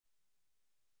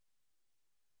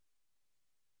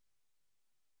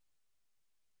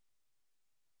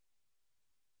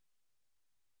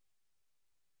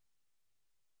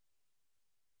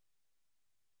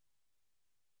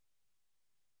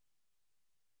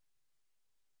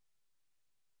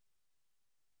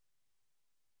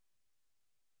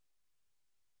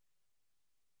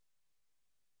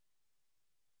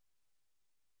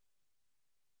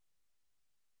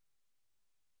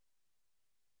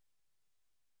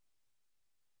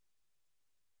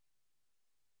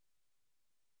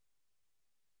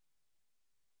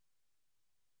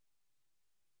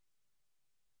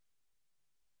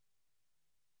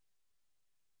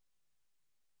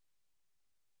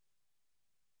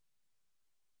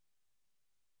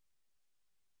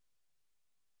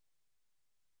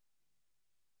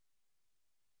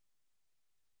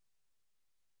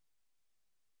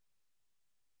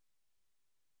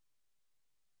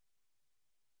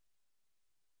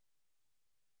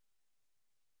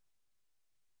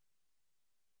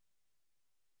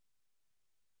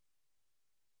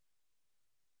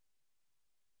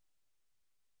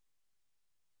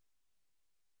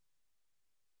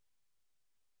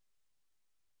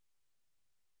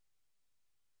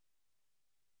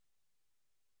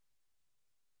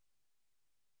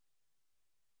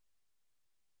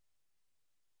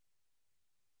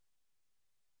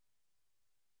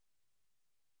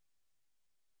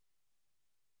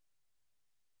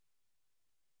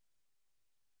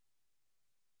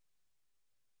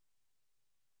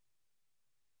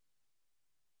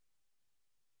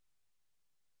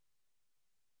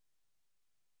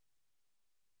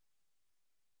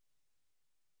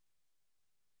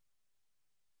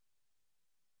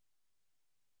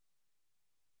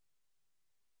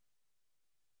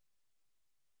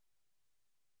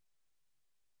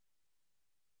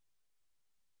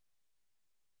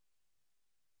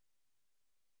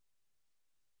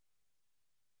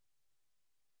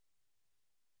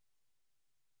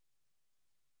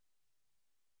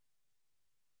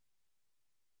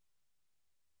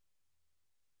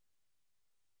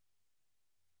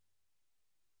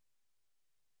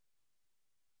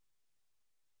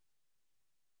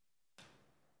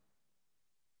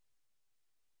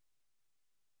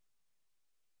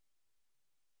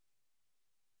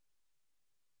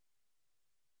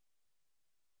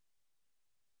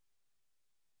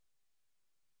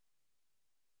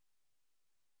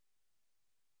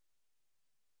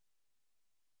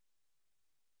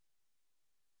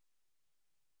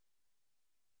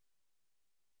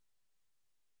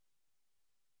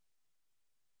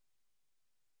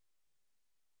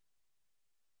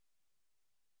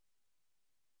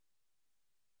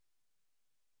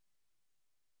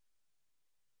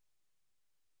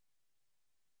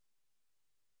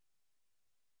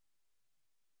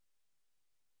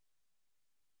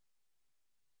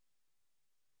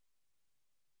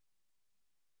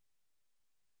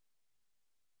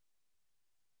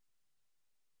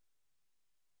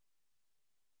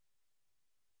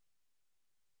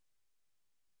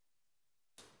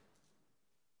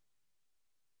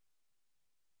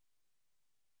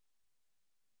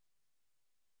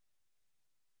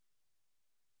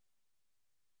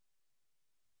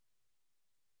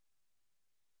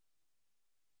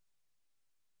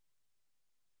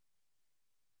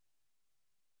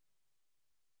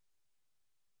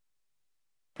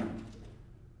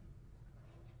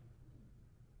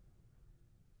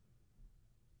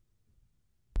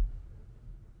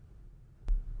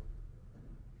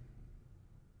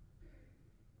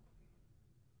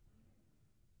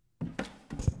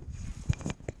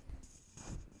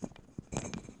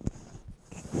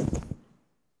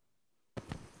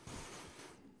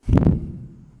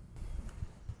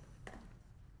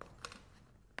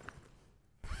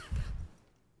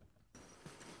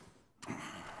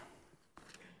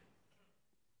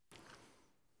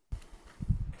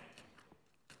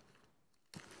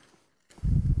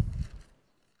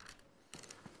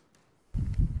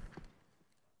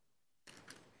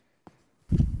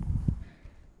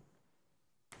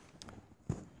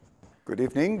Good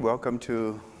evening. Welcome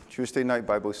to Tuesday night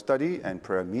Bible study and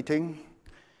prayer meeting.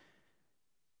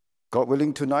 God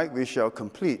willing, tonight we shall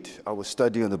complete our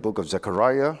study on the book of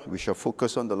Zechariah. We shall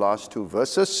focus on the last two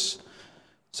verses.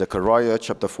 Zechariah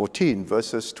chapter 14,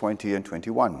 verses 20 and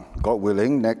 21. God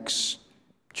willing, next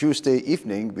Tuesday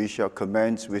evening we shall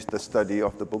commence with the study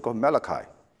of the book of Malachi.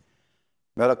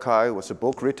 Malachi was a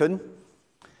book written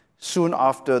soon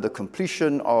after the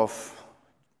completion of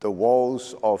the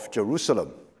walls of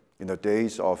Jerusalem in the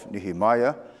days of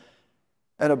Nehemiah,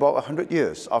 and about 100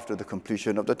 years after the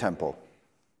completion of the temple.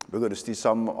 We're going to see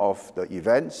some of the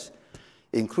events,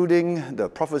 including the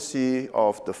prophecy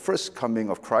of the first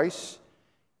coming of Christ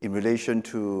in relation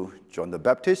to John the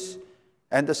Baptist,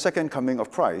 and the second coming of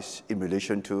Christ in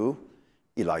relation to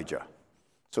Elijah.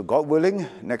 So God willing,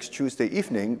 next Tuesday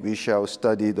evening, we shall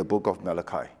study the book of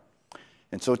Malachi.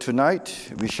 And so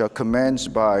tonight, we shall commence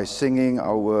by singing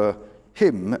our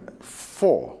hymn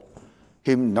 4.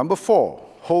 Hymn number 4,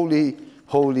 Holy,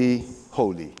 Holy,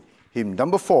 Holy. Hymn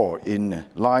number 4, in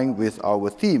line with our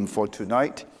theme for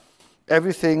tonight,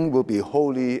 Everything will be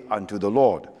holy unto the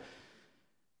Lord.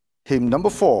 Hymn number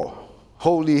 4,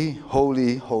 Holy,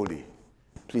 Holy, Holy.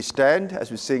 Please stand as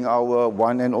we sing our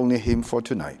one and only hymn for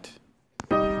tonight.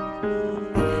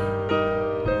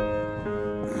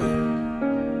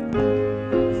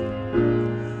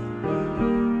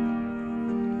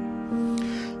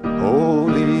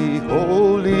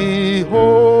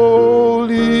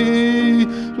 Holy,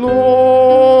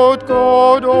 Lord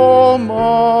God Almighty,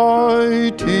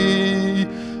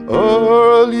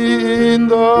 early in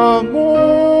the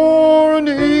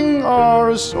morning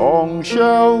our song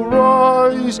shall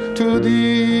rise to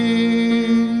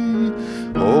Thee.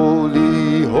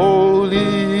 Holy,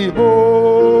 holy,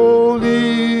 holy,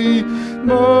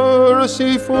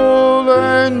 merciful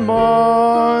and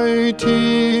mighty,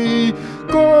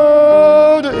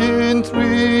 God in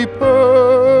three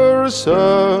persons,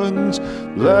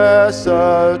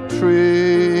 blessed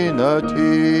Trinity.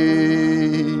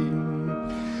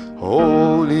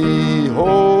 Holy,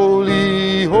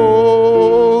 holy,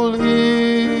 holy,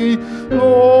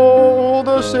 Lord,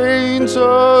 the saints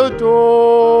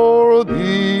adore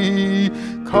Thee,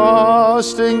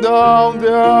 casting down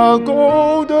their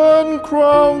golden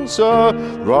crowns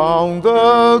around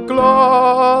the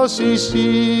glassy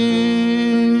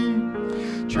sea.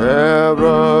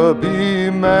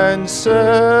 Cherubim and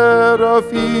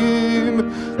seraphim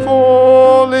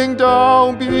falling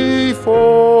down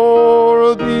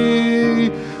before Thee,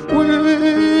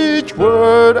 which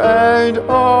word and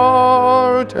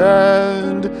art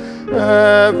and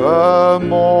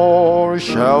evermore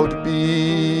shalt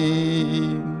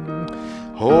be.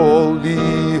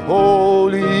 Holy,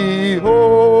 holy,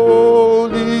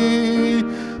 holy,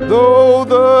 though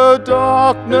the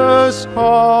darkness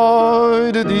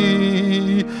hide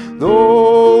Thee,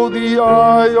 though the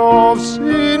eye of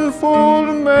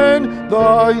sinful men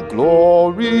Thy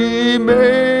glory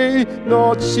may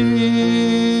not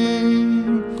see.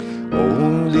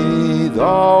 Only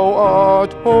Thou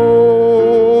art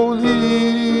holy,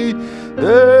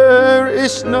 there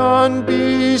is none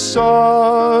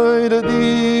beside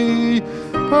Thee,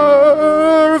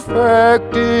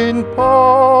 perfect in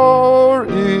power,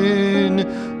 in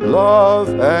love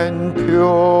and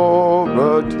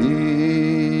purity.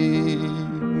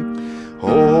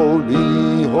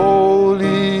 Holy,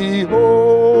 holy,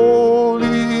 holy,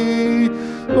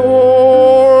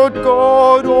 Lord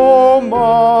God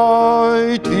Almighty,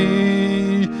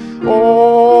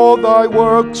 all Thy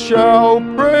works shall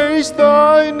praise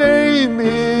Thy name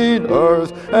in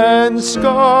earth and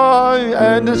sky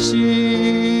and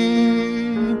sea.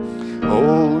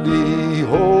 Holy,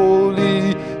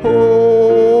 holy,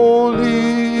 holy,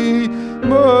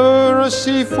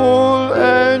 merciful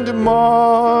and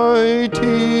mighty,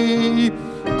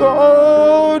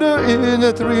 God in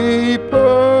three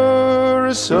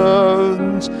persons,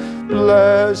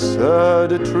 blessed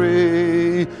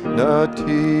Trinity.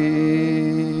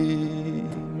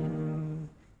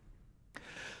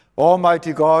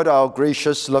 Almighty God, our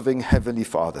gracious, loving Heavenly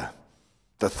Father,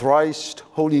 the thrice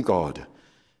holy God,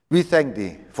 we thank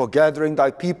Thee for gathering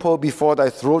Thy people before Thy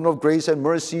throne of grace and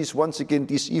mercies once again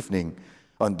this evening,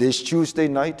 on this Tuesday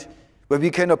night, where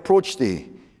we can approach Thee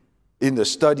in the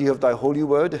study of Thy holy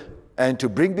word, and to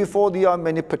bring before Thee our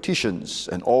many petitions,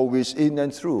 and always in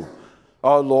and through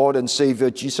our Lord and Savior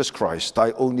Jesus Christ,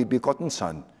 Thy only begotten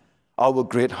Son, our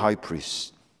great high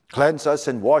priest. Cleanse us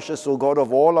and wash us, O God,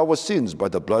 of all our sins by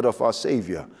the blood of our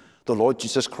Savior, the Lord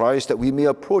Jesus Christ, that we may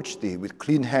approach Thee with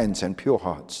clean hands and pure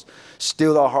hearts.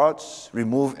 Still our hearts,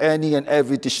 remove any and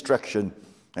every distraction,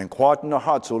 and quieten our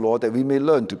hearts, O Lord, that we may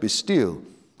learn to be still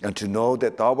and to know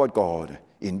that thou art God.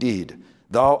 Indeed,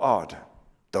 thou art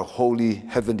the Holy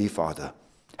Heavenly Father.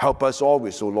 Help us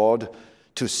always, O Lord,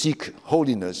 to seek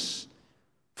holiness,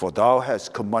 for thou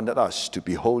hast commanded us to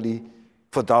be holy,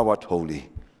 for thou art holy.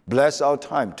 Bless our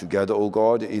time together, O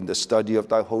God, in the study of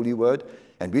thy holy word,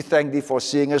 and we thank thee for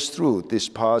seeing us through this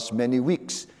past many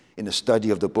weeks in the study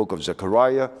of the book of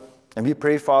Zechariah. And we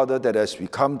pray, Father, that as we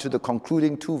come to the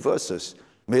concluding 2 verses,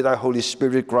 may thy Holy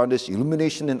Spirit grant us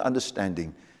illumination and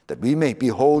understanding, that we may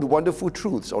behold wonderful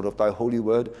truths out of thy holy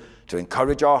word, to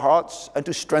encourage our hearts and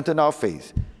to strengthen our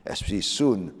faith as we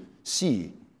soon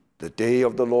see the day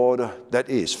of the Lord that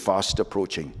is fast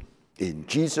approaching. In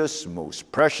Jesus'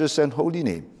 most precious and holy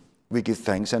name, we give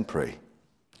thanks and pray.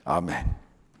 Amen.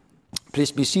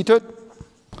 Please be seated.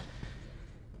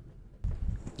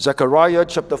 Zechariah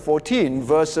chapter 14,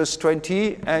 verses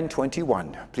 20 and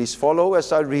 21. Please follow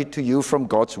as I read to you from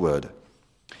God's word.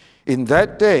 In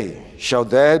that day shall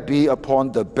there be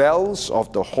upon the bells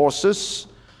of the horses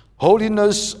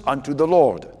holiness unto the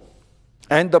Lord,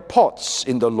 and the pots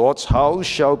in the Lord's house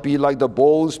shall be like the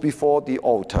bowls before the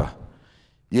altar.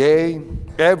 Yea,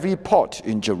 every pot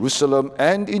in Jerusalem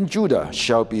and in Judah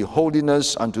shall be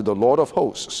holiness unto the Lord of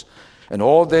hosts, and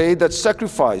all they that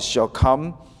sacrifice shall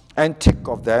come and take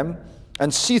of them,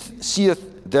 and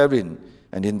seeth therein.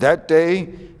 And in that day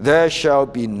there shall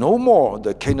be no more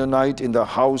the Canaanite in the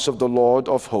house of the Lord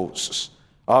of hosts.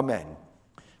 Amen.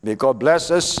 May God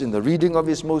bless us in the reading of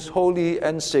his most holy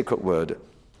and sacred word.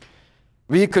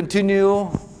 We continue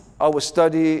our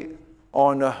study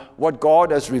on what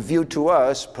God has revealed to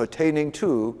us pertaining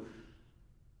to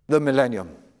the millennium.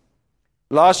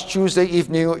 Last Tuesday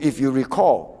evening, if you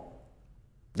recall,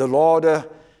 the Lord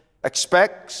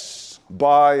expects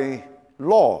by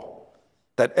law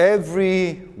that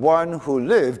everyone who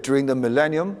lived during the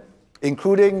millennium,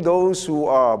 including those who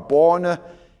are born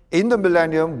in the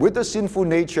millennium with a sinful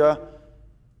nature,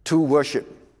 to worship,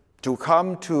 to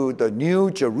come to the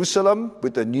new Jerusalem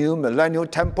with the new millennial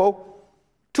temple,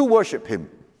 to worship him.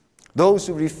 Those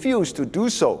who refuse to do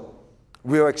so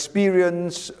will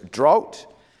experience drought,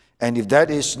 and if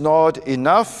that is not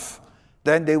enough,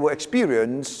 then they will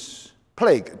experience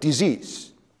plague,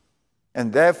 disease.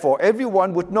 And therefore,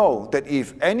 everyone would know that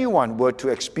if anyone were to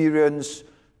experience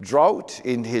drought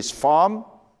in his farm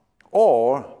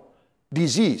or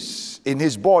disease in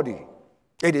his body,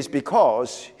 it is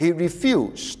because he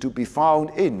refused to be found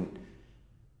in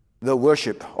the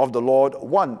worship of the Lord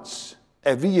once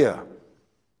every year.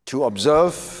 To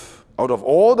observe, out of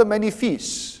all the many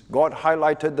feasts, God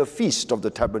highlighted the Feast of the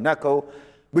Tabernacle,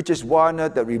 which is one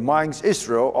that reminds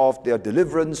Israel of their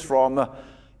deliverance from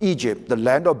Egypt, the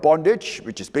land of bondage,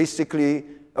 which is basically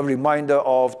a reminder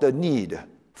of the need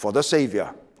for the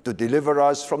Savior to deliver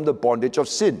us from the bondage of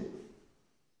sin.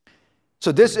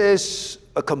 So this is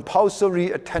a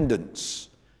compulsory attendance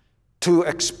to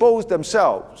expose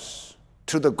themselves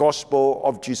to the gospel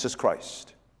of Jesus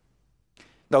Christ.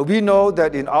 Now we know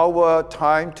that in our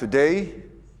time today,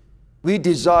 we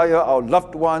desire our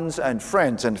loved ones and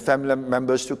friends and family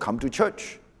members to come to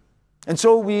church. And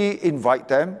so we invite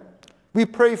them. We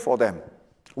pray for them.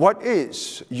 What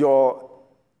is your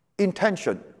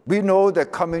intention? We know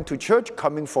that coming to church,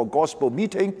 coming for gospel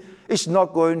meeting, is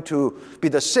not going to be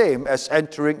the same as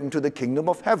entering into the kingdom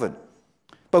of heaven.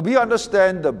 But we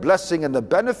understand the blessing and the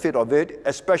benefit of it,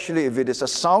 especially if it is a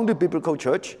sound biblical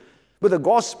church, where the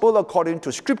gospel according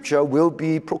to Scripture will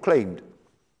be proclaimed.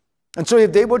 And so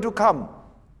if they were to come,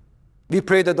 we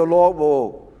pray that the Lord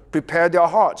will prepare their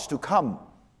hearts to come.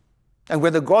 And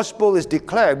when the gospel is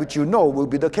declared, which you know will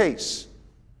be the case,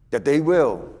 that they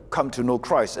will come to know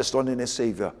Christ as Lord and as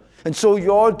Savior. And so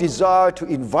your desire to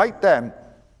invite them,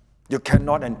 you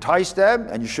cannot entice them,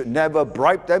 and you should never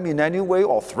bribe them in any way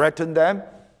or threaten them.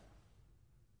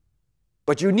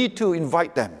 But you need to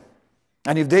invite them.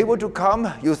 And if they were to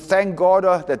come, you thank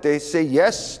God that they say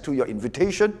yes to your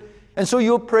invitation. And so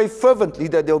you pray fervently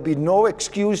that there will be no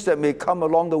excuse that may come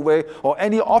along the way or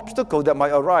any obstacle that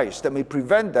might arise that may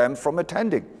prevent them from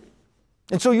attending.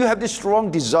 And so you have this strong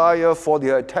desire for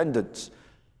their attendance.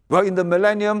 Well, in the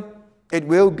millennium, it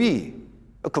will be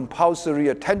a compulsory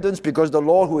attendance because the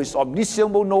Lord who is omniscient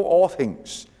will know all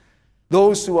things.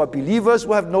 Those who are believers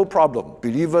will have no problem.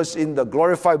 Believers in the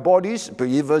glorified bodies,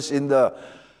 believers in the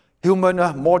human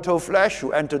mortal flesh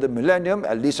who enter the millennium,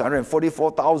 at least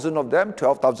 144,000 of them,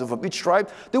 12,000 from each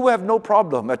tribe, they will have no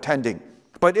problem attending.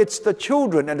 But it's the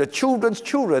children and the children's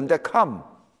children that come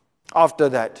after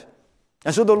that.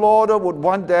 And so the Lord would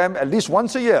want them at least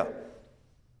once a year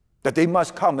that they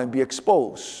must come and be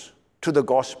exposed to the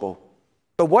gospel.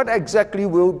 But what exactly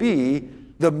will be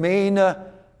the main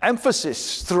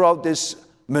emphasis throughout this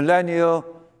millennial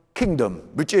kingdom,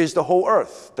 which is the whole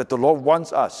earth, that the Lord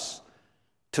wants us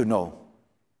to know.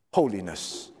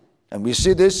 Holiness. And we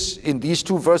see this in these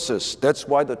two verses. That's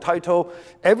why the title,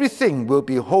 Everything Will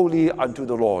Be Holy Unto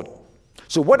the Lord.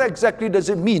 So what exactly does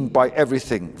it mean by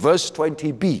everything? Verse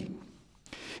 20b.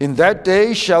 In that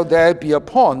day shall there be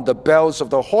upon the bells of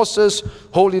the horses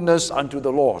holiness unto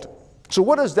the Lord. So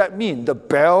what does that mean? The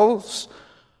bells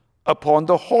upon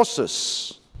the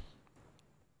horses.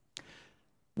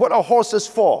 What are horses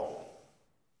for?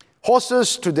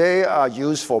 Horses today are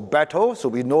used for battle, so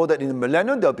we know that in the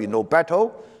millennium there'll be no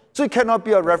battle, so it cannot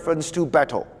be a reference to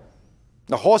battle.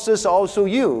 The horses are also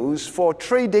used for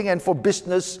trading and for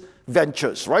business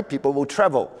ventures, right? People will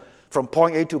travel from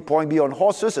point A to point B on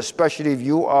horses, especially if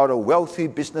you are a wealthy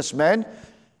businessman.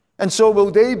 And so will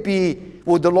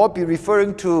the Lord be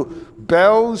referring to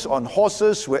bells on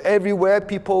horses where everywhere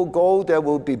people go, there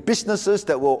will be businesses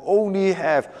that will only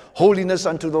have holiness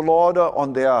unto the Lord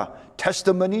on their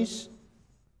testimonies?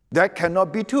 That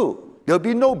cannot be true. There'll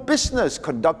be no business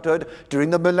conducted during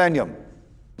the millennium.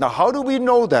 Now, how do we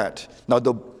know that? Now,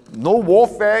 no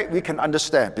warfare we can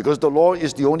understand because the Lord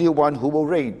is the only one who will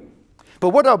reign. But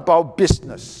what about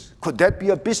business? Could that be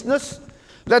a business?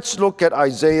 Let's look at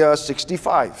Isaiah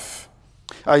 65.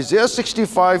 Isaiah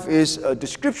 65 is a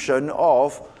description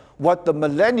of what the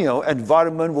millennial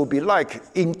environment will be like,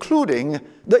 including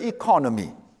the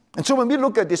economy. And so when we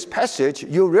look at this passage,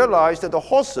 you realize that the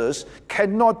horses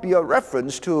cannot be a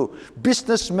reference to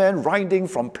businessmen riding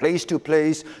from place to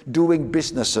place doing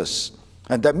businesses.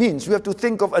 And that means we have to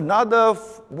think of another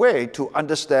way to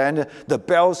understand the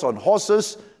bells on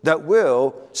horses that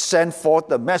will send forth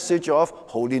the message of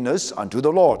holiness unto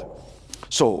the Lord.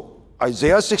 So,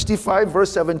 Isaiah 65,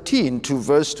 verse 17 to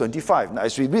verse 25. Now,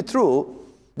 as we read through,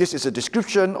 this is a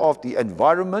description of the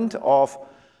environment of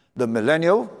the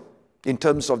millennial, in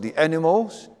terms of the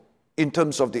animals, in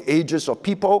terms of the ages of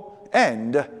people,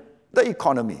 and the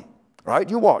economy. Right?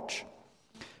 You watch.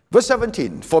 Verse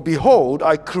 17, for behold,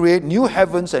 I create new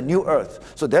heavens and new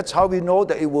earth. So that's how we know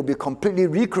that it will be completely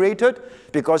recreated,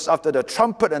 because after the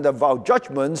trumpet and the vow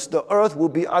judgments, the earth will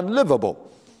be unlivable.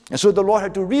 And so the Lord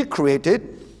had to recreate it,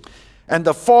 and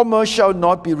the former shall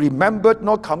not be remembered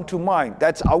nor come to mind.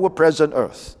 That's our present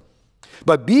earth.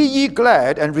 But be ye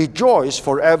glad and rejoice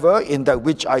forever in that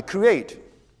which I create.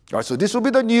 Right, so this will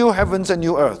be the new heavens and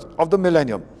new earth of the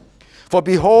millennium. For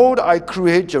behold, I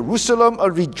create Jerusalem a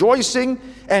rejoicing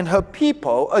and her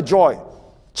people a joy.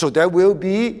 So there will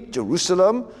be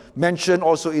Jerusalem mentioned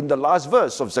also in the last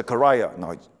verse of Zechariah.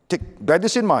 Now, bear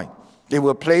this in mind. It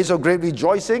will place a great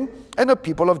rejoicing and a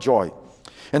people of joy.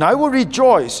 And I will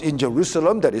rejoice in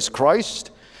Jerusalem, that is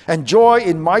Christ, and joy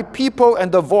in my people, and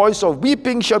the voice of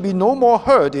weeping shall be no more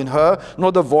heard in her,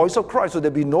 nor the voice of cry. So there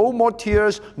will be no more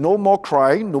tears, no more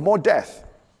crying, no more death.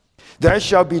 There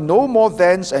shall be no more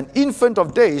thence an infant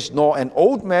of days, nor an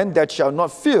old man that shall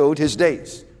not fill his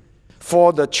days.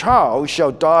 For the child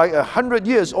shall die 100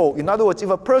 years old. In other words, if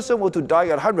a person were to die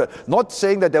at 100, not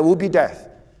saying that there will be death.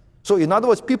 So in other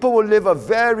words, people will live a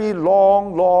very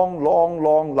long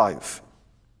life.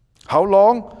 How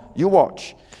long? You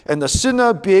watch. And the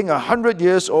sinner being 100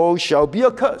 years old shall be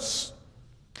accursed.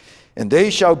 And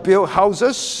they shall build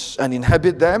houses and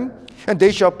inhabit them, and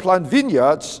they shall plant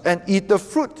vineyards and eat the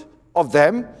fruit of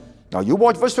them. Now you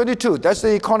watch verse 22, that's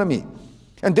the economy.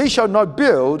 And they shall not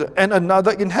build and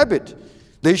another inhabit.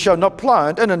 They shall not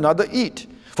plant and another eat.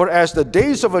 For as the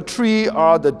days of a tree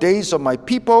are the days of my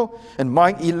people, and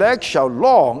mine elect shall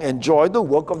long enjoy the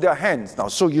work of their hands. Now,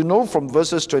 so you know from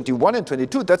verses 21 and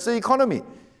 22, that's the economy.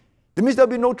 That means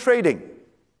there'll be no trading.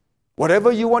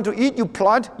 Whatever you want to eat, you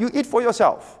plant, you eat for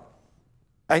yourself.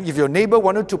 And if your neighbor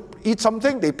wanted to eat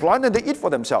something, they plant and they eat for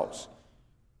themselves.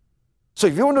 So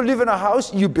if you want to live in a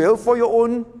house, you build for your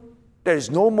own. There is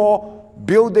no more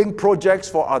building projects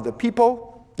for other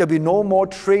people. There'll be no more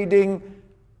trading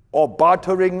or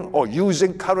bartering or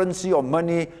using currency or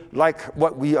money like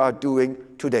what we are doing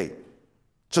today.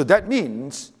 So that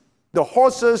means the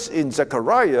horses in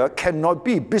Zechariah cannot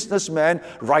be businessmen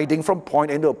riding from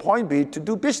point A to point B to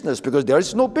do business, because there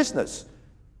is no business,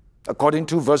 according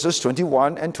to verses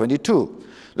 21 and 22.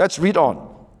 Let's read on.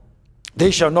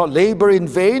 They shall not labor in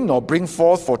vain, nor bring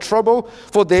forth for trouble,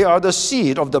 for they are the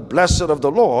seed of the blessed of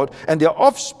the Lord, and their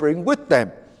offspring with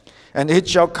them. And it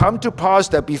shall come to pass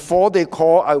that before they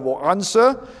call, I will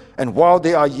answer, and while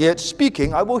they are yet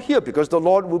speaking, I will hear, because the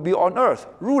Lord will be on earth,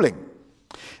 ruling.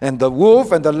 And the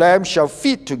wolf and the lamb shall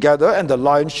feed together, and the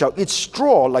lion shall eat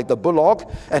straw like the bullock,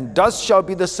 and dust shall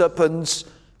be the serpent's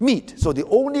meat. So the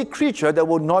only creature that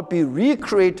will not be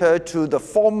recreated to the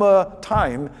former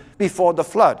time before the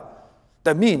flood.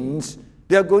 That means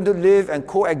They are going to live and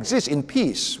coexist in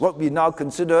peace, what we now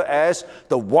consider as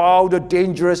the wild,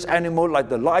 dangerous animal like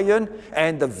the lion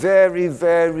and the very,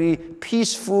 very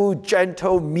peaceful,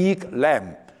 gentle, meek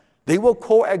lamb. They will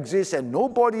coexist and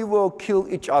nobody will kill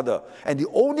each other. And the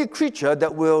only creature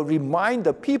that will remind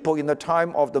the people in the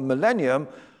time of the millennium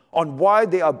on why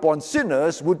they are born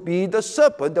sinners would be the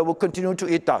serpent that will continue to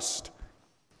eat dust.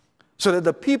 So that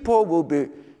the people will be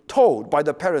told by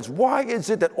the parents, why is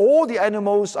it that all the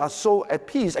animals are so at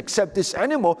peace except this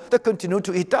animal that continues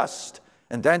to eat dust?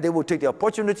 And then they will take the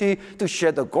opportunity to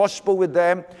share the gospel with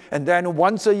them. And then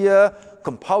once a year,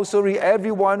 compulsory,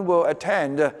 everyone will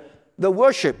attend the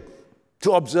worship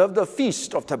to observe the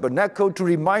Feast of Tabernacle, to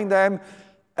remind them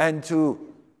and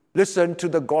to listen to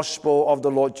the gospel of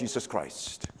the Lord Jesus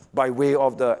Christ by way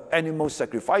of the animal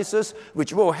sacrifices,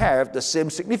 which will have the same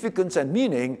significance and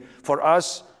meaning for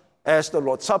us as the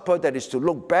Lord's Supper, that is to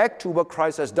look back to what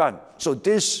Christ has done. So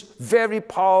this very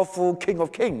powerful King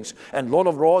of Kings and Lord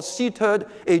of Lords seated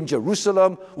in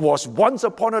Jerusalem was once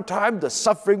upon a time the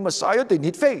suffering Messiah. They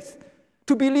need faith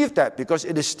to believe that, because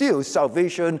it is still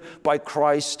salvation by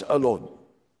Christ alone.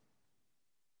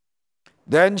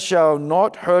 Then shall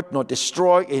not hurt nor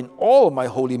destroy in all my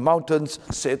holy mountains,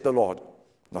 saith the Lord.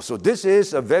 Now, so this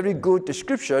is a very good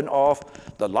description of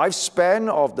the lifespan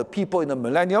of the people in the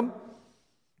millennium,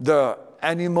 the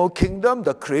animal kingdom,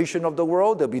 the creation of the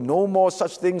world. There'll be no more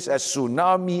such things as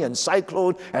tsunami and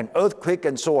cyclone and earthquake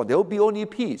and so on. There will be only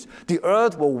peace. The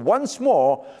earth will once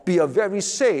more be a very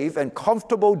safe and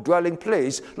comfortable dwelling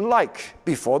place like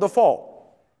before the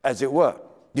fall, as it were.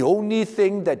 The only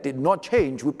thing that did not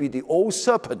change would be the old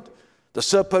serpent. The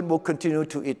serpent will continue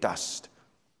to eat dust.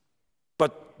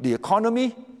 But the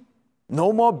economy,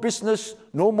 no more business,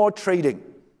 no more trading.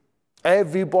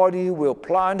 Everybody will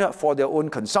plant for their own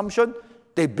consumption.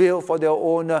 They build for their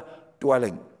own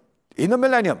dwelling in the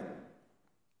millennium.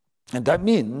 And that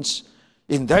means,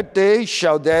 in that day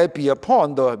shall there be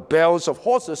upon the bells of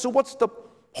horses. So what's the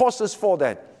horses for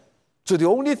then? So the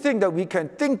only thing that we can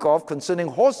think of concerning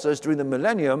horses during the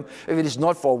millennium, if it is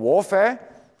not for warfare,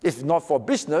 if not for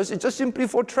business, it's just simply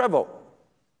for travel.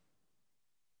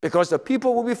 Because the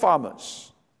people will be farmers.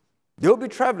 They'll be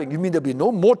traveling. You mean there'll be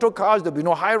no motor cars, there'll be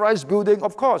no high-rise building?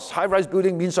 Of course, high-rise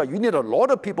building means that you need a lot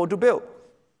of people to build.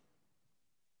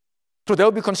 So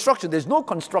there'll be construction. There's no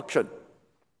construction.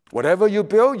 Whatever you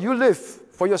build, you live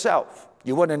for yourself.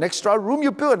 You want an extra room,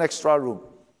 you build an extra room.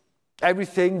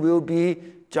 Everything will be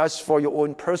just for your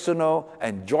own personal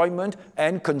enjoyment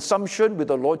and consumption, with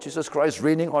the Lord Jesus Christ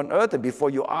reigning on earth. And before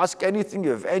you ask anything,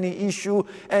 you have any issue,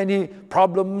 any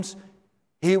problems,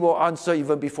 He will answer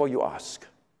even before you ask.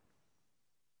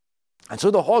 And so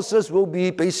the horses will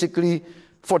be basically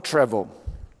for travel.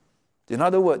 In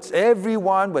other words,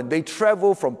 everyone, when they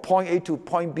travel from point A to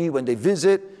point B, when they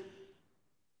visit,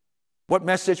 what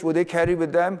message will they carry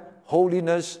with them?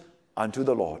 Holiness unto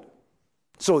the Lord.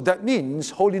 So that means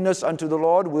holiness unto the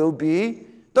Lord will be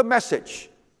the message.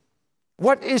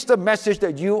 What is the message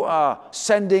that you are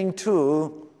sending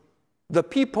to the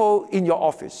people in your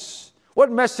office?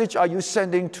 What message are you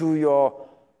sending to your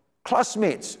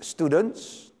classmates,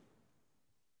 students?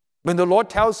 When the Lord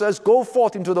tells us, go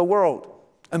forth into the world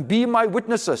and be my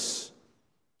witnesses.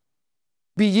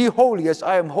 Be ye holy as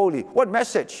I am holy. What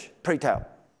message, pray tell?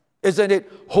 Isn't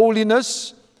it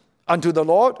holiness unto the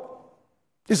Lord?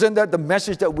 Isn't that the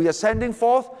message that we are sending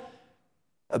forth?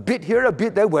 A bit here, a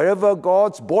bit there, wherever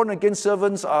God's born-again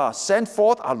servants are sent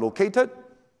forth, are located.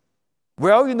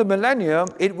 Well, in the millennium,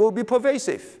 it will be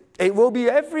pervasive. It will be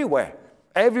everywhere.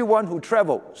 Everyone who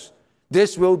travels.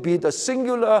 This will be the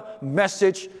singular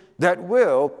message that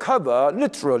will cover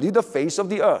literally the face of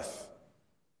the earth.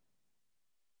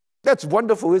 That's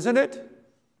wonderful, isn't it?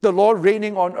 The Lord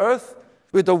reigning on earth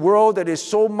with a world that is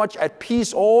so much at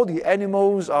peace. All the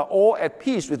animals are all at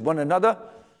peace with one another.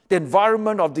 The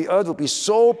environment of the earth will be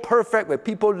so perfect, where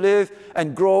people live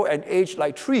and grow and age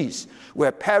like trees,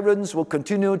 where parents will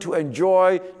continue to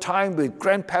enjoy time with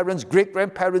grandparents,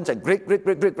 great-grandparents, and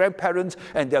great-great-great-great-grandparents,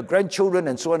 and their grandchildren,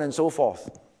 and so on and so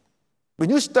forth. When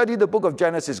you study the book of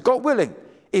Genesis, God willing,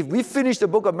 if we finish the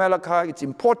book of Malachi, it's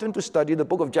important to study the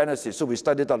book of Genesis. So we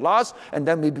study the last, and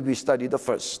then maybe we study the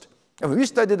first. And when we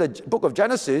study the book of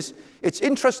Genesis, it's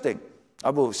interesting. I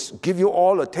will give you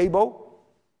all a table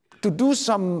to do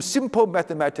some simple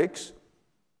mathematics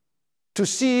to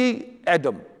see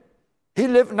Adam. He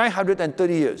lived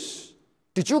 930 years.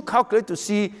 Did you calculate to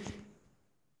see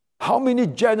how many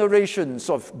generations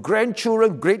of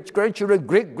grandchildren, great-grandchildren,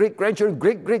 great-great-grandchildren,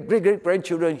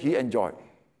 great-great-great-great-grandchildren he enjoyed?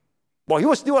 Well, he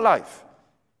was still alive.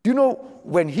 Do you know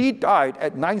when he died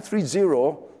at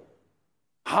 930,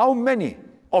 how many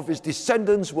of his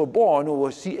descendants were born, or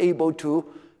was he able to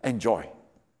enjoy?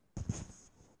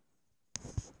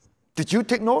 Did you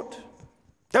take note?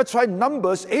 That's why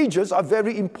numbers, ages are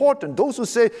very important. Those who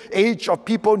say age of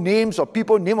people, names of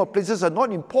people, name of places are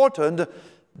not important,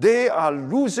 they are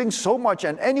losing so much.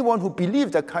 And anyone who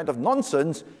believes that kind of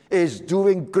nonsense is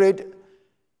doing great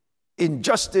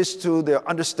injustice to their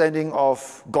understanding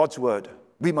of God's word.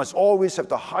 We must always have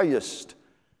the highest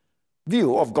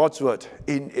view of God's word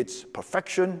in its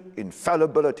perfection,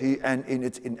 infallibility, and in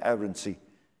its inerrancy.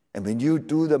 And when you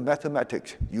do the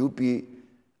mathematics, you'll be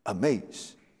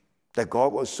amazed that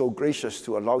God was so gracious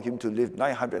to allow him to live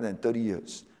 930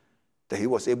 years, that he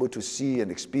was able to see and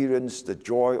experience the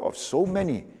joy of so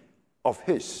many of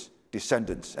his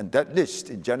descendants. And that list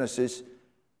in Genesis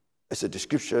is a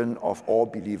description of all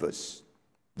believers.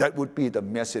 That would be the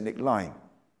Messianic line.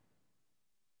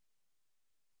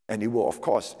 And it will, of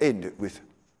course, end with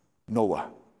Noah.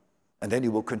 And then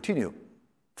it will continue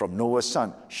from Noah's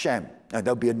son, Shem. And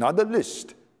there'll be another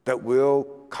list that will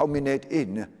culminate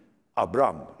in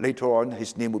Abram. Later on,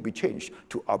 his name will be changed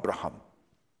to Abraham.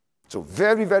 So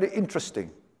very, very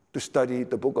interesting to study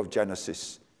the book of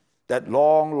Genesis. That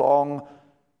long, long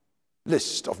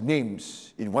list of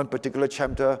names in one particular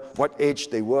chapter, what age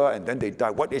they were and then they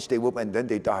died, what age they were and then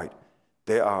they died.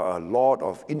 There are a lot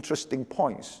of interesting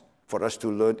points for us to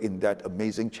learn in that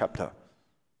amazing chapter.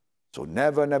 So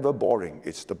never, never boring.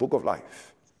 It's the book of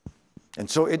life. And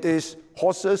so it is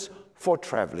horses for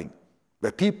traveling,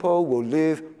 where people will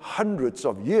live hundreds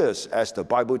of years, as the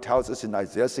Bible tells us in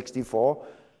Isaiah 64,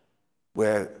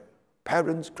 where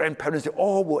parents, grandparents, they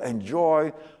all will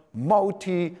enjoy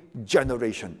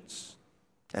multi-generations.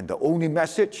 And the only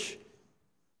message,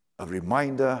 a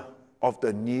reminder of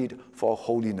the need for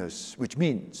holiness, which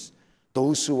means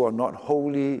those who are not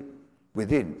holy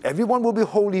within. Everyone will be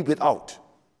holy without.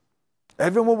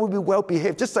 Everyone will be well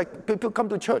behaved, just like people come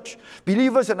to church.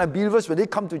 Believers and unbelievers, when they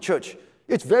come to church,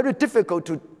 it's very difficult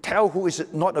to tell who is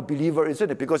not a believer, isn't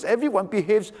it? Because everyone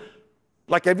behaves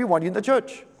like everyone in the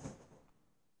church.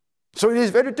 So it is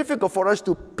very difficult for us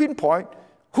to pinpoint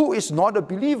who is not a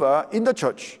believer in the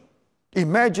church.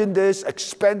 Imagine this,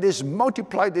 expand this,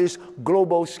 multiply this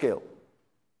global scale.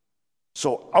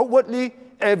 So outwardly,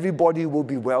 everybody will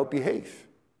be well behaved.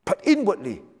 But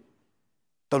inwardly,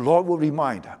 the Lord will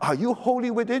remind, are you holy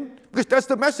within? Because that's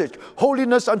the message,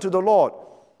 holiness unto the Lord.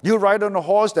 You ride on a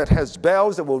horse that has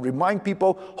bells that will remind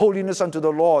people holiness unto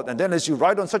the Lord. And then as you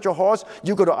ride on such a horse,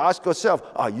 you've got to ask yourself,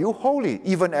 are you holy?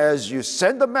 Even as you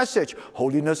send the message,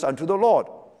 holiness unto the Lord.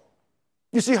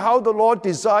 You see how the Lord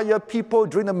desired people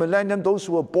during the millennium, those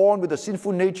who were born with a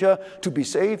sinful nature, to be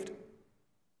saved?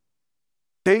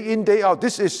 Day in, day out.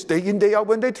 This is day in, day out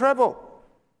when they travel.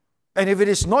 And if it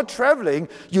is not traveling,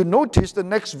 you notice the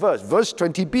next verse, verse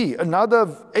 20b,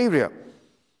 another area.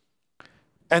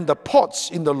 And the pots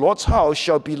in the Lord's house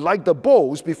shall be like the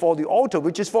bowls before the altar,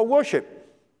 which is for worship.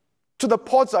 So the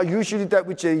pots are usually that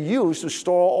which they use to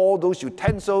store all those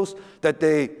utensils that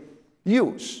they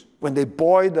use when they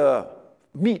boil the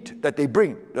meat that they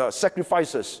bring, the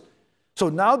sacrifices. So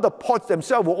now the pots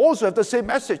themselves will also have the same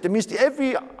message. That means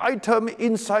every item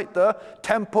inside the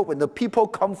temple, when the people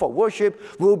come for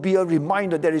worship, will be a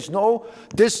reminder. There is no,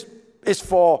 this is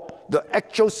for the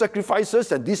actual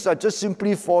sacrifices, and these are just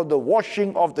simply for the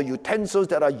washing of the utensils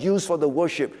that are used for the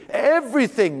worship.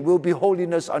 Everything will be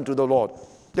holiness unto the Lord.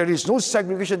 There is no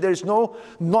segregation. There is no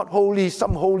not holy,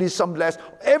 some less.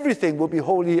 Everything will be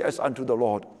holy as unto the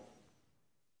Lord.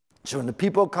 So when the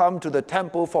people come to the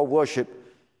temple for worship,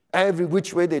 every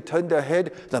which way they turn their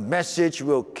head, the message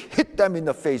will hit them in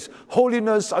the face.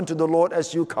 Holiness unto the Lord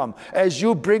as you come. As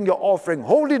you bring your offering,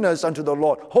 holiness unto the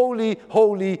Lord. Holy,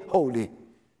 holy, holy.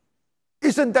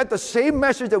 Isn't that the same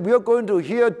message that we are going to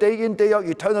hear day in, day out,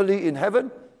 eternally in heaven?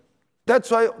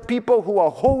 That's why people who are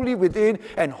holy within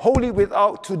and holy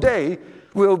without today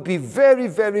will be very,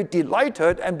 very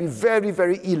delighted and be very,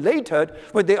 very elated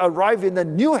when they arrive in the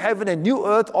new heaven and new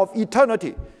earth of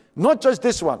eternity. Not just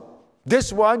this one.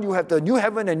 This one, you have the new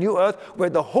heaven and new earth where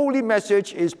the holy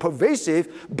message is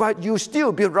pervasive, but you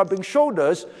still be rubbing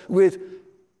shoulders with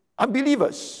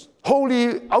unbelievers.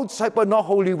 Holy outside, but not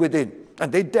holy within.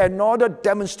 And they dare not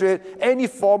demonstrate any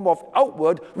form of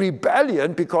outward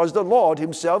rebellion because the Lord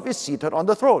himself is seated on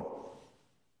the throne.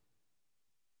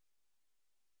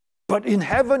 But in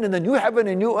heaven, in the new heaven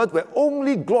and new earth, where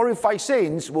only glorified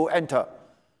saints will enter,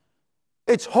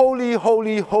 it's holy,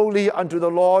 holy, holy unto the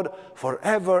Lord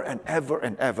forever and ever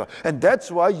and ever. And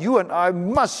that's why you and I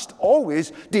must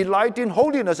always delight in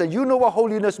holiness. And you know what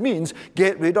holiness means.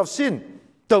 Get rid of sin.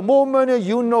 The moment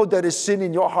you know there is sin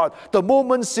in your heart, the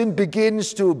moment sin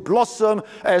begins to blossom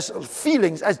as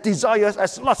feelings, as desires,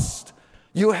 as lust,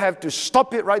 you have to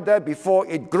stop it right there before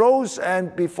it grows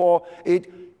and before it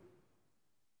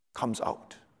comes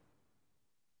out.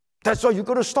 That's why you've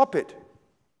got to stop it.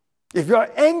 If you are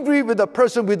angry with a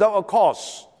person without a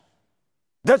cause,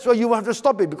 that's why you have to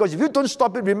stop it. Because if you don't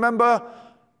stop it, remember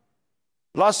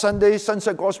last Sunday,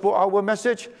 Sunset Gospel Hour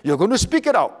message, you're going to speak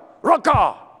it out.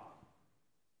 Raka!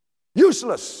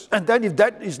 Useless. And then if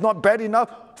that is not bad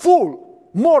enough, fool,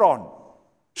 moron,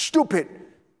 stupid,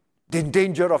 in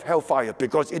danger of hellfire,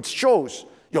 because it shows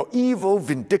your evil,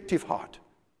 vindictive heart.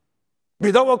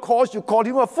 Without a cause, you call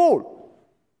him a fool.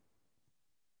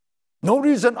 No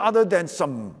reason other than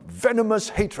some venomous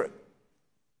hatred.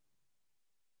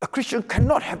 A Christian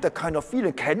cannot have that kind of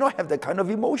feeling, cannot have that kind of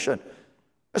emotion,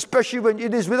 especially when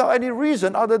it is without any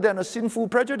reason other than a sinful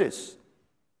prejudice.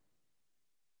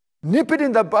 Nip it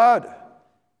in the bud.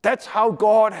 That's how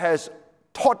God has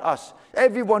taught us.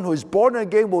 Everyone who is born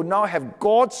again will now have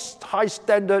God's high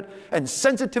standard and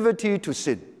sensitivity to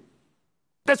sin.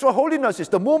 That's what holiness is.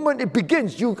 The moment it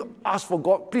begins, you ask for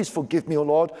God, please forgive me, O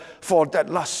Lord, for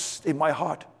that lust in my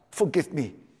heart. Forgive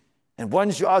me. And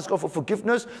once you ask God for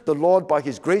forgiveness, the Lord, by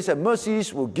His grace and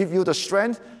mercies, will give you the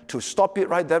strength to stop it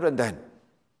right there and then.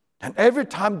 And every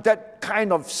time that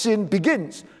kind of sin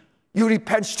begins, you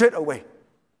repent straight away.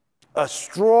 A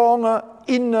stronger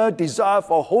inner desire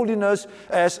for holiness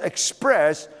as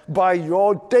expressed by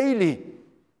your daily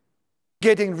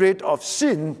getting rid of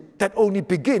sin that only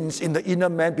begins in the inner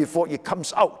man before it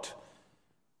comes out.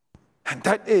 And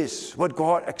that is what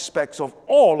God expects of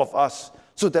all of us,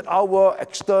 so that our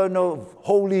external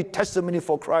holy testimony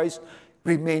for Christ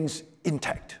remains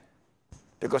intact.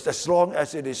 Because as long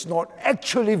as it is not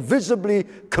actually visibly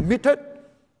committed,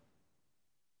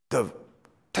 the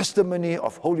testimony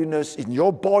of holiness in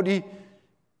your body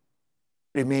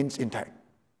remains intact.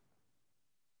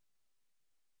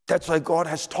 That's why God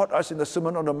has taught us in the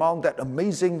Sermon on the Mount that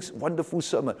amazing, wonderful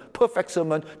sermon, perfect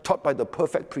sermon taught by the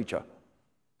perfect preacher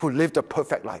who lived a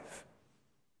perfect life.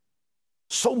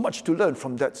 So much to learn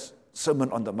from that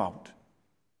Sermon on the Mount.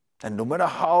 And no matter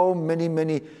how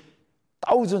many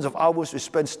thousands of hours we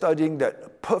spend studying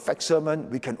that perfect sermon,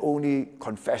 we can only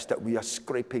confess that we are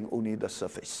scraping only the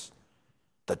surface.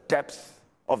 The depth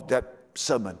of that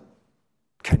sermon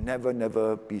can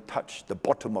never be touched, the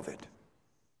bottom of it.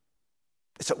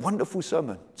 It's a wonderful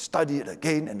sermon. Study it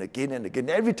again and again and again.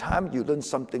 Every time you learn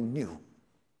something new.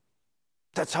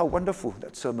 That's how wonderful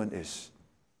that sermon is.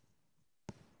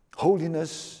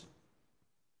 Holiness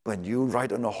when you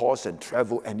ride on a horse and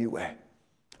travel anywhere.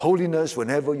 Holiness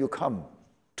whenever you come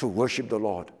to worship the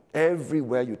Lord.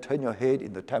 Everywhere you turn your head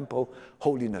in the temple,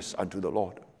 holiness unto the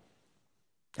Lord.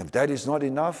 If that is not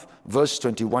enough, verse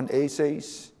 21a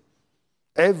says,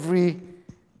 every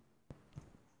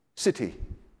city,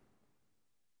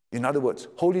 in other words,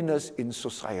 holiness in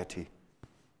society,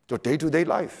 your day-to-day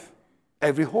life,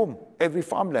 every home, every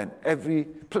farmland, every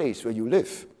place where you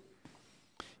live.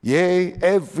 Yea,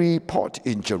 every pot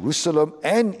in Jerusalem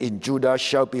and in Judah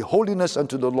shall be holiness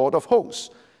unto the Lord of hosts,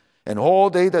 and all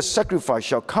they that sacrifice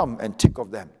shall come and take of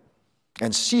them,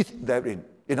 and seethe therein.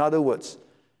 In other words,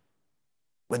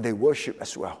 when they worship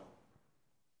as well,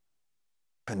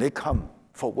 when they come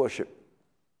for worship,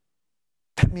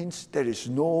 that means there is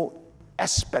no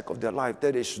aspect of their life,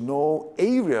 there is no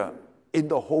area in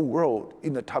the whole world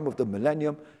in the time of the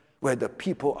millennium where the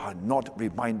people are not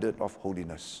reminded of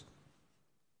holiness.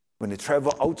 When they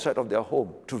travel outside of their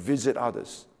home to visit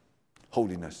others,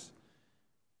 holiness.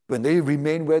 When they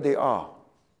remain where they are,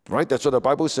 right? That's what the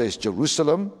Bible says.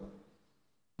 Jerusalem,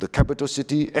 the capital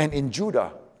city, and in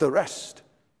Judah, the rest.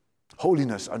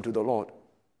 Holiness unto the Lord.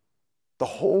 The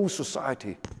whole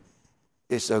society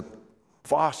is a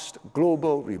vast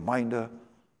global reminder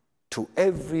to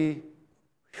every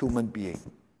human being.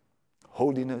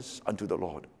 Holiness unto the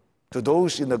Lord. To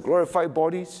those in the glorified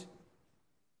bodies,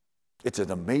 it's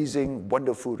an amazing,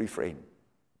 wonderful refrain.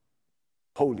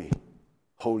 Holy,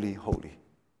 holy, holy.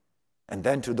 And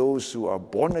then to those who are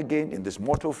born again in this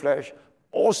mortal flesh,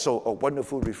 also a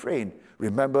wonderful refrain.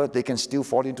 Remember, they can still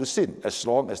fall into sin as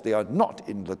long as they are not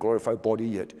in the glorified body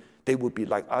yet. They will be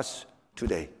like us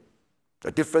today.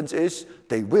 The difference is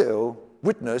they will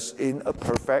witness in a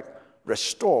perfect,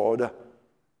 restored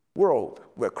world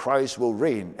where Christ will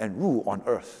reign and rule on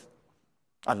earth.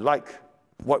 Unlike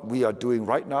what we are doing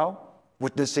right now,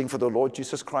 witnessing for the Lord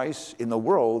Jesus Christ in a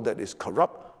world that is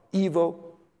corrupt, evil,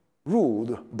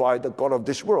 ruled by the God of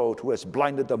this world who has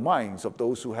blinded the minds of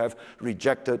those who have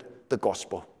rejected the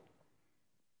gospel.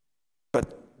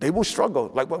 But they will struggle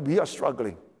like what we are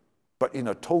struggling but in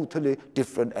a totally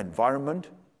different environment,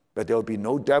 where there will be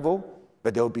no devil,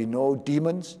 where there will be no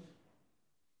demons,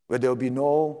 where there will be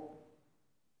no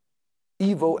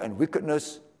evil and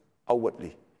wickedness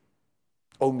outwardly.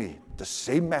 Only the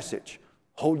same message,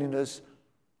 holiness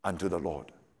unto the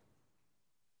Lord.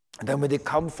 And then when they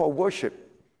come for worship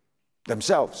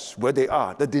themselves, where they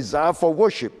are, the desire for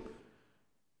worship,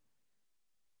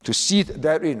 to seethe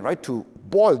therein, right, to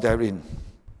boil therein.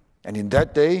 And in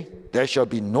that day, there shall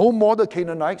be no more the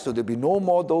Canaanites, so there will be no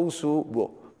more those who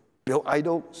will build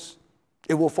idols.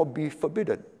 It will be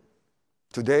forbidden.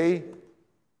 Today,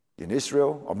 in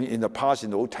Israel, in the past,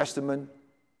 in the Old Testament,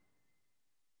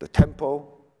 the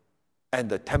temple and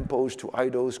the temples to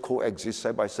idols coexist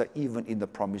side by side, even in the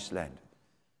Promised Land.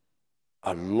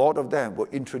 A lot of them were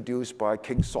introduced by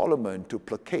King Solomon to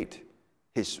placate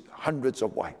his hundreds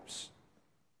of wives.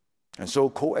 And so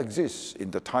coexist in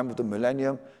the time of the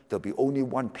millennium. There'll be only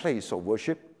one place of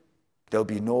worship. There'll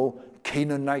be no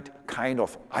Canaanite kind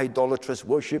of idolatrous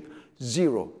worship.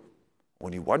 Zero.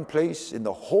 Only one place in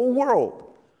the whole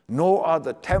world. No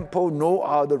other temple, no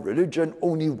other religion,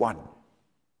 only one.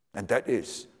 And that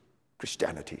is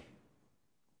Christianity.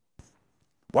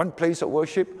 One place of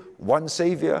worship, one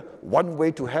Savior, one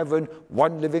way to heaven,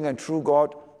 one living and true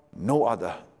God, no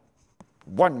other.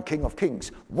 One King of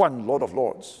Kings, one Lord of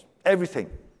Lords. Everything,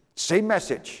 same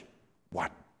message, one,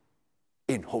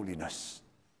 in holiness.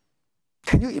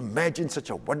 Can you imagine such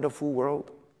a wonderful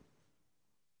world?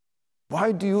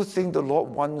 Why do you think the Lord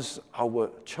wants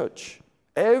our church,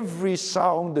 every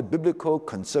sound, the biblical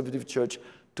conservative church,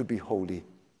 to be holy?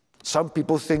 Some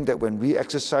people think that when we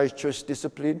exercise church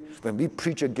discipline, when we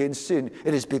preach against sin,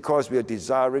 it is because we are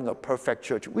desiring a perfect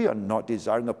church. We are not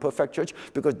desiring a perfect church,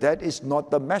 because that is not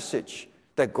the message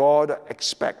that God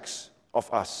expects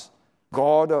of us.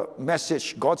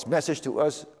 God's message to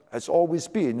us has always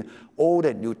been Old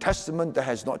and New Testament, that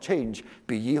has not changed.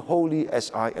 Be ye holy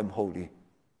as I am holy.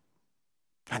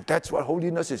 And that's what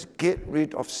holiness is. Get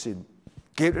rid of sin.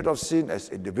 Get rid of sin as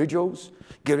individuals.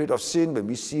 Get rid of sin when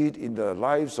we see it in the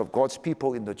lives of God's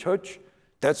people in the church.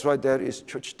 That's why there is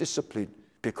church discipline,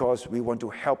 because we want to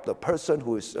help the person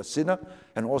who is a sinner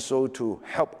and also to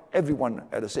help everyone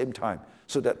at the same time,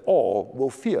 so that all will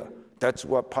fear. That's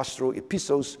what pastoral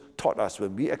epistles taught us,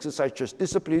 when we exercise church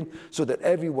discipline, so that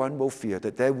everyone will fear,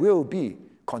 that there will be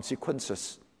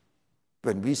consequences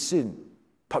when we sin,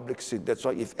 public sin. That's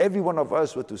why if every one of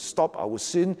us were to stop our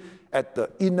sin at the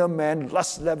inner man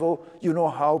lust level, you know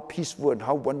how peaceful and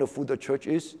how wonderful the church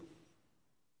is?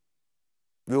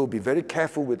 We will be very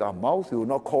careful with our mouth. We will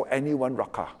not call anyone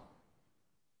raka.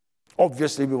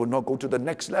 Obviously, we will not go to the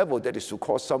next level, that is to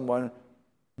call someone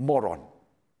moron,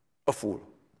 a fool,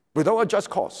 without a just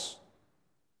cause.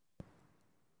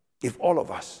 If all of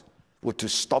us were to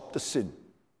stop the sin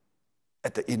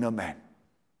at the inner man,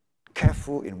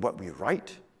 careful in what we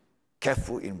write,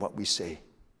 careful in what we say,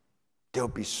 there will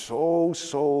be so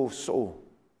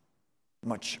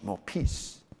much more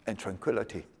peace and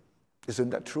tranquility.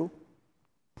 Isn't that true?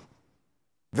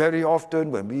 Very often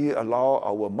when we allow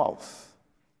our mouth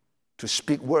to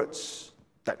speak words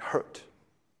that hurt,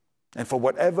 and for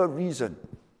whatever reason,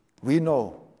 we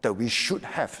know that we should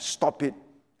have stopped it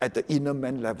at the inner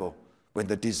man level, when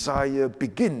the desire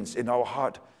begins in our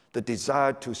heart, the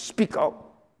desire to speak out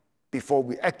before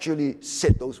we actually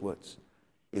said those words.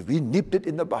 If we nipped it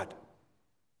in the bud,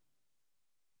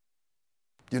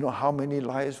 you know how many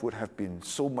lives would have been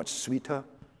so much sweeter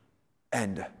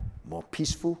and more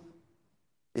peaceful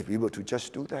if we were to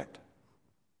just do that?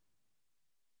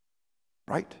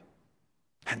 Right?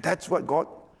 And that's what God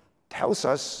tells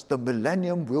us the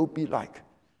millennium will be like.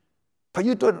 But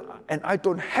you don't, and I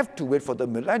don't have to wait for the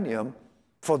millennium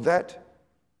for that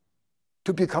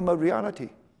to become a reality.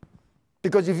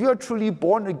 Because if you are truly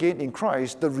born again in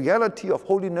Christ, the reality of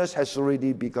holiness has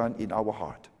already begun in our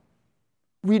heart.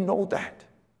 We know that.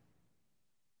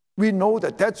 We know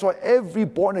that. That's why every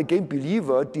born-again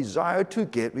believer desires to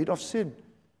get rid of sin.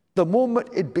 The moment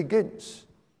it begins,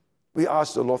 we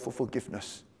ask the Lord for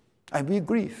forgiveness. And we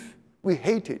grieve. We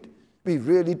hate it. We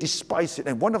really despise it.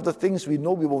 And one of the things we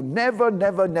know we will never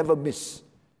miss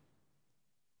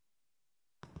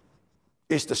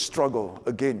is the struggle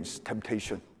against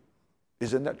temptation.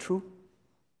 Isn't that true?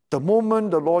 The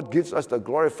moment the Lord gives us the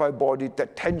glorified body,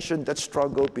 that tension, that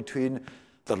struggle between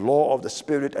the law of the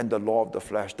Spirit and the law of the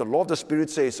flesh. The law of the Spirit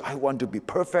says, I want to be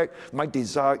perfect. My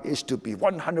desire is to be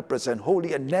 100%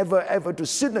 holy and never ever to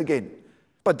sin again.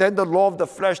 But then the law of the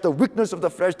flesh, the weakness of the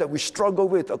flesh that we struggle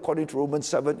with, according to Romans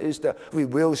 7, is that we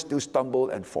will still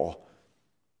stumble and fall.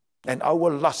 And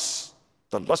our lust,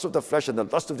 the lust of the flesh and the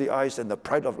lust of the eyes and the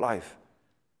pride of life,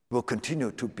 will continue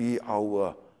to be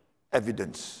our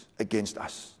evidence against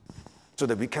us so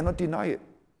that we cannot deny it.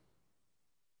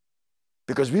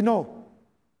 Because we know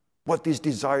what these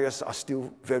desires are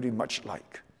still very much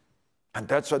like. And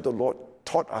that's why the Lord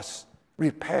taught us,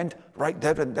 repent right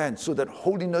there and then so that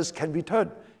holiness can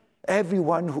return.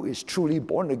 Everyone who is truly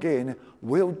born again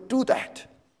will do that.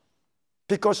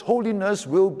 Because holiness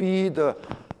will be the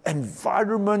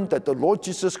environment that the Lord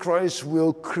Jesus Christ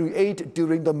will create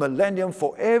during the millennium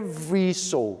for every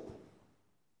soul.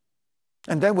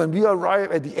 And then when we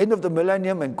arrive at the end of the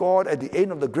millennium and God at the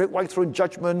end of the great white throne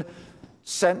judgment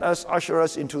usher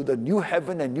us into the new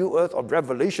heaven and new earth of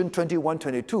Revelation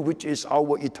 21:22, which is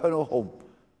our eternal home.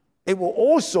 It will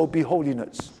also be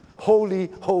holiness. Holy,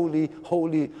 holy,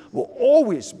 holy will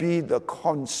always be the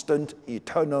constant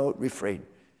eternal refrain.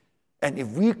 And if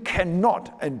we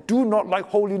cannot and do not like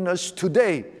holiness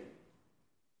today,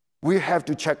 we have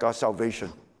to check our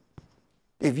salvation.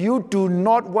 If you do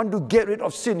not want to get rid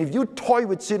of sin, if you toy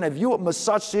with sin, if you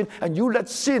massage sin, and you let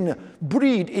sin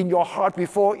breed in your heart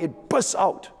before it bursts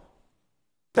out,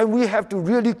 then we have to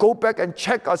really go back and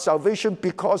check our salvation,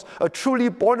 because a truly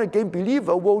born-again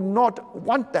believer will not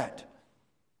want that.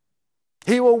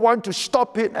 He will want to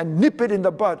stop it and nip it in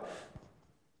the bud.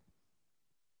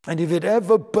 And if it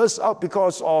ever bursts out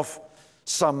because of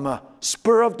some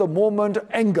spur-of-the-moment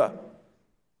anger,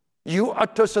 you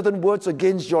utter certain words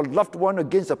against your loved one,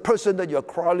 against the person that you're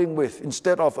quarreling with.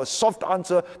 Instead of a soft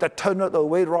answer that turneth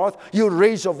away wrath, you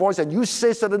raise your voice and you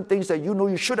say certain things that you know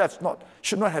you should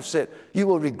not have said. You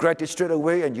will regret it straight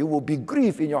away, and you will be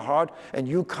grieved in your heart, and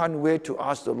you can't wait to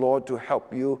ask the Lord to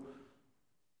help you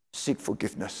seek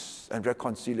forgiveness and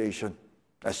reconciliation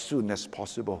as soon as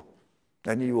possible.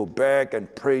 And you will beg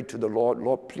and pray to the Lord,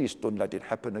 Lord, please don't let it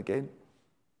happen again.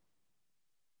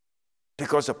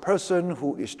 Because a person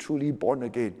who is truly born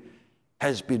again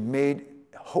has been made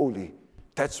holy.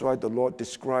 That's why the Lord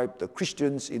described the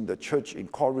Christians in the church in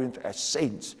Corinth as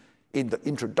saints in the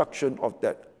introduction of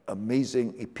that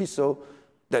amazing epistle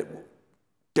that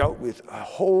dealt with a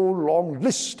whole long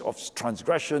list of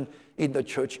transgression in the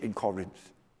church in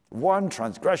Corinth. One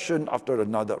transgression after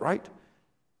another, right?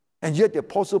 And yet the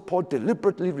Apostle Paul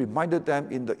deliberately reminded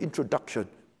them in the introduction,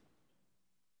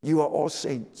 you are all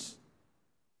saints.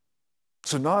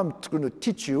 So now I'm going to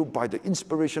teach you by the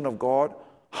inspiration of God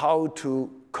how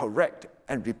to correct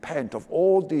and repent of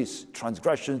all these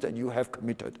transgressions that you have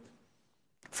committed.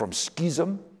 From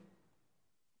schism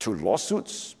to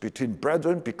lawsuits between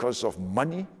brethren because of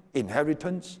money,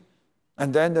 inheritance,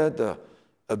 and then the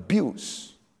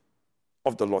abuse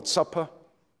of the Lord's Supper,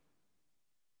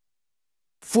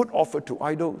 food offered to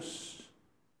idols,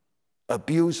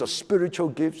 abuse of spiritual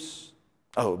gifts,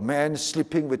 a man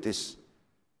sleeping with his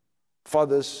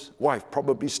father's wife,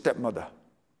 probably stepmother.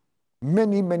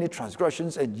 Many, many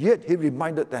transgressions, and yet he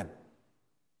reminded them,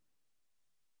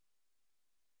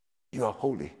 you are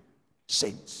holy,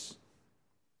 saints.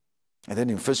 And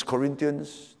then in 1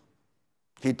 Corinthians,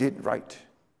 he did write,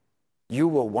 you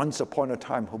were once upon a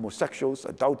time homosexuals,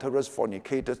 adulterers,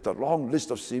 fornicators, the long list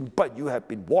of sin, but you have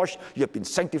been washed, you have been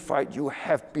sanctified, you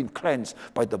have been cleansed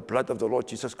by the blood of the Lord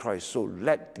Jesus Christ. So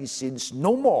let these sins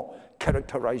no more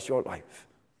characterize your life.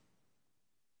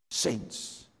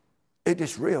 Saints, it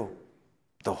is real.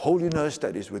 The holiness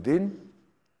that is within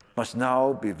must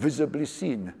now be visibly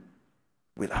seen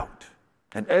without.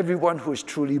 And everyone who is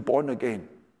truly born again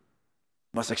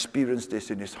must experience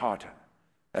this in his heart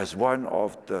as one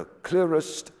of the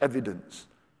clearest evidence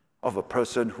of a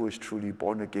person who is truly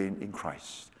born again in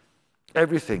Christ.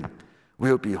 Everything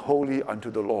will be holy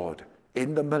unto the Lord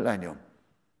in the millennium.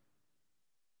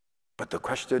 But the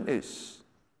question is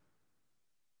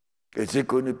it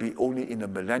going to be only in the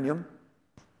millennium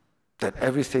that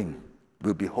everything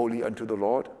will be holy unto the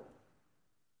Lord?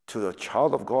 To the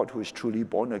child of God who is truly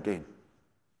born again,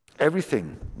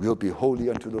 everything will be holy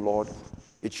unto the Lord.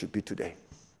 It should be today.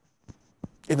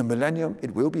 In the millennium,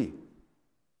 it will be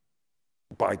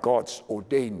by God's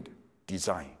ordained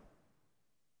design.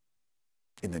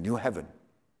 In the new heaven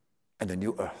and the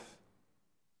new earth.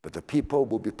 But the people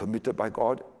will be permitted by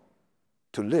God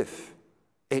to live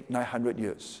 800-900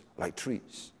 years like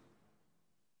trees,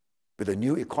 with a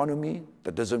new economy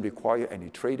that doesn't require any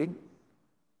trading,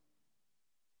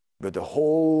 where the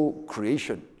whole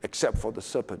creation, except for the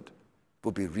serpent,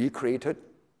 will be recreated,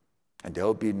 and there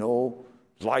will be no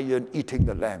lion eating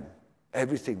the lamb.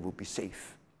 Everything will be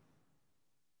safe.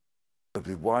 But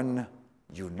with one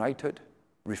united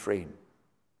refrain,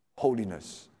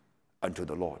 holiness unto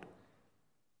the Lord,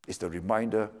 is the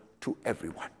reminder to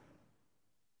everyone.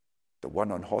 The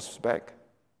one on horseback,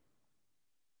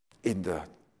 in the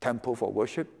temple for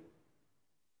worship,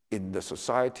 in the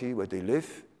society where they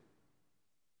live,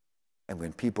 And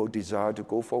when people desire to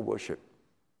go for worship,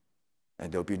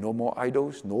 and there'll be no more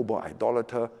idols, no more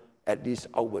idolater, at least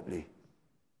outwardly,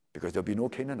 because there'll be no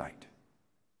Canaanite.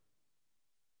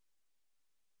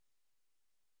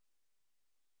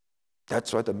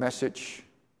 That's why the message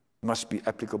must be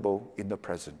applicable in the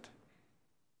present.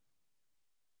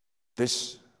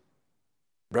 This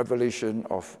revelation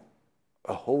of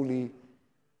a holy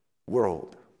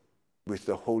world with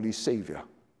the Holy Savior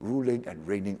ruling and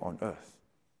reigning on earth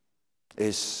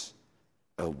is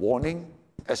a warning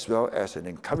as well as an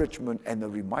encouragement and a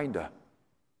reminder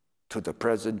to the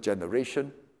present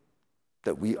generation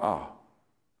that we are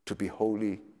to be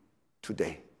holy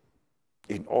today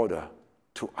in order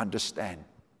to understand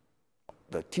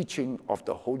the teaching of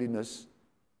the holiness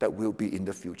that will be in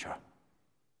the future.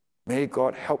 May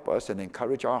God help us and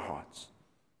encourage our hearts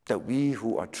that we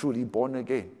who are truly born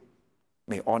again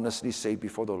may honestly say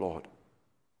before the Lord,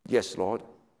 yes, Lord,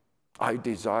 I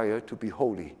desire to be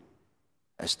holy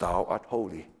as thou art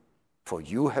holy, for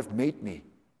you have made me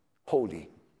holy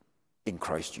in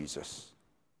Christ Jesus.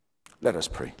 Let us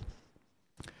pray.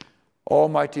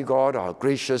 Almighty God, our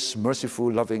gracious,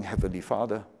 merciful, loving Heavenly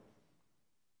Father,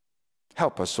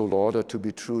 help us, O Lord, to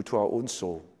be true to our own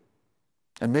soul.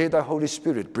 And may the Holy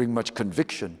Spirit bring much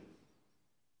conviction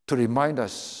to remind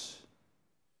us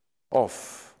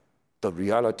of the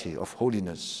reality of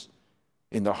holiness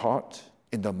in the heart,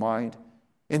 in the mind,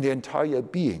 in the entire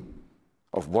being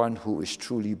of one who is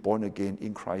truly born again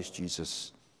in Christ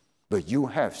Jesus. But you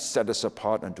have set us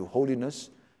apart unto holiness,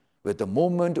 where the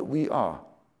moment we are,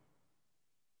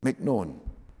 make known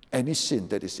any sin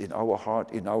that is in our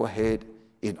heart, in our head,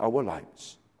 in our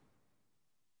lives.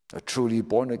 A truly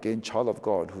born-again child of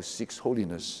God who seeks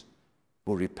holiness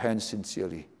will repent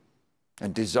sincerely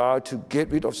and desire to get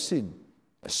rid of sin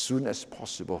as soon as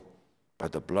possible by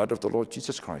the blood of the Lord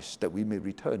Jesus Christ, that we may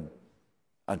return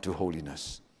unto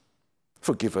holiness.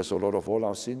 Forgive us, O Lord, of all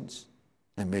our sins,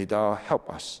 and may thou help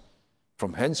us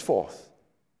from henceforth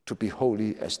to be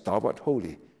holy as thou art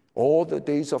holy all the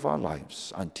days of our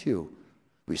lives until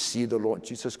we see the Lord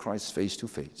Jesus Christ face to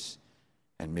face.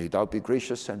 And may thou be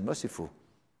gracious and merciful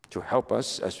to help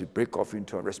us as we break off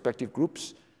into our respective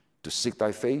groups to seek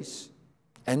thy face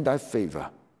and thy favor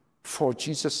for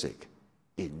Jesus' sake.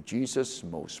 In Jesus'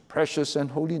 most precious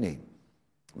and holy name,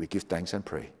 we give thanks and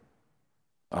pray.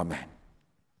 Amen.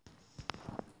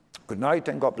 Good night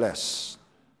and God bless.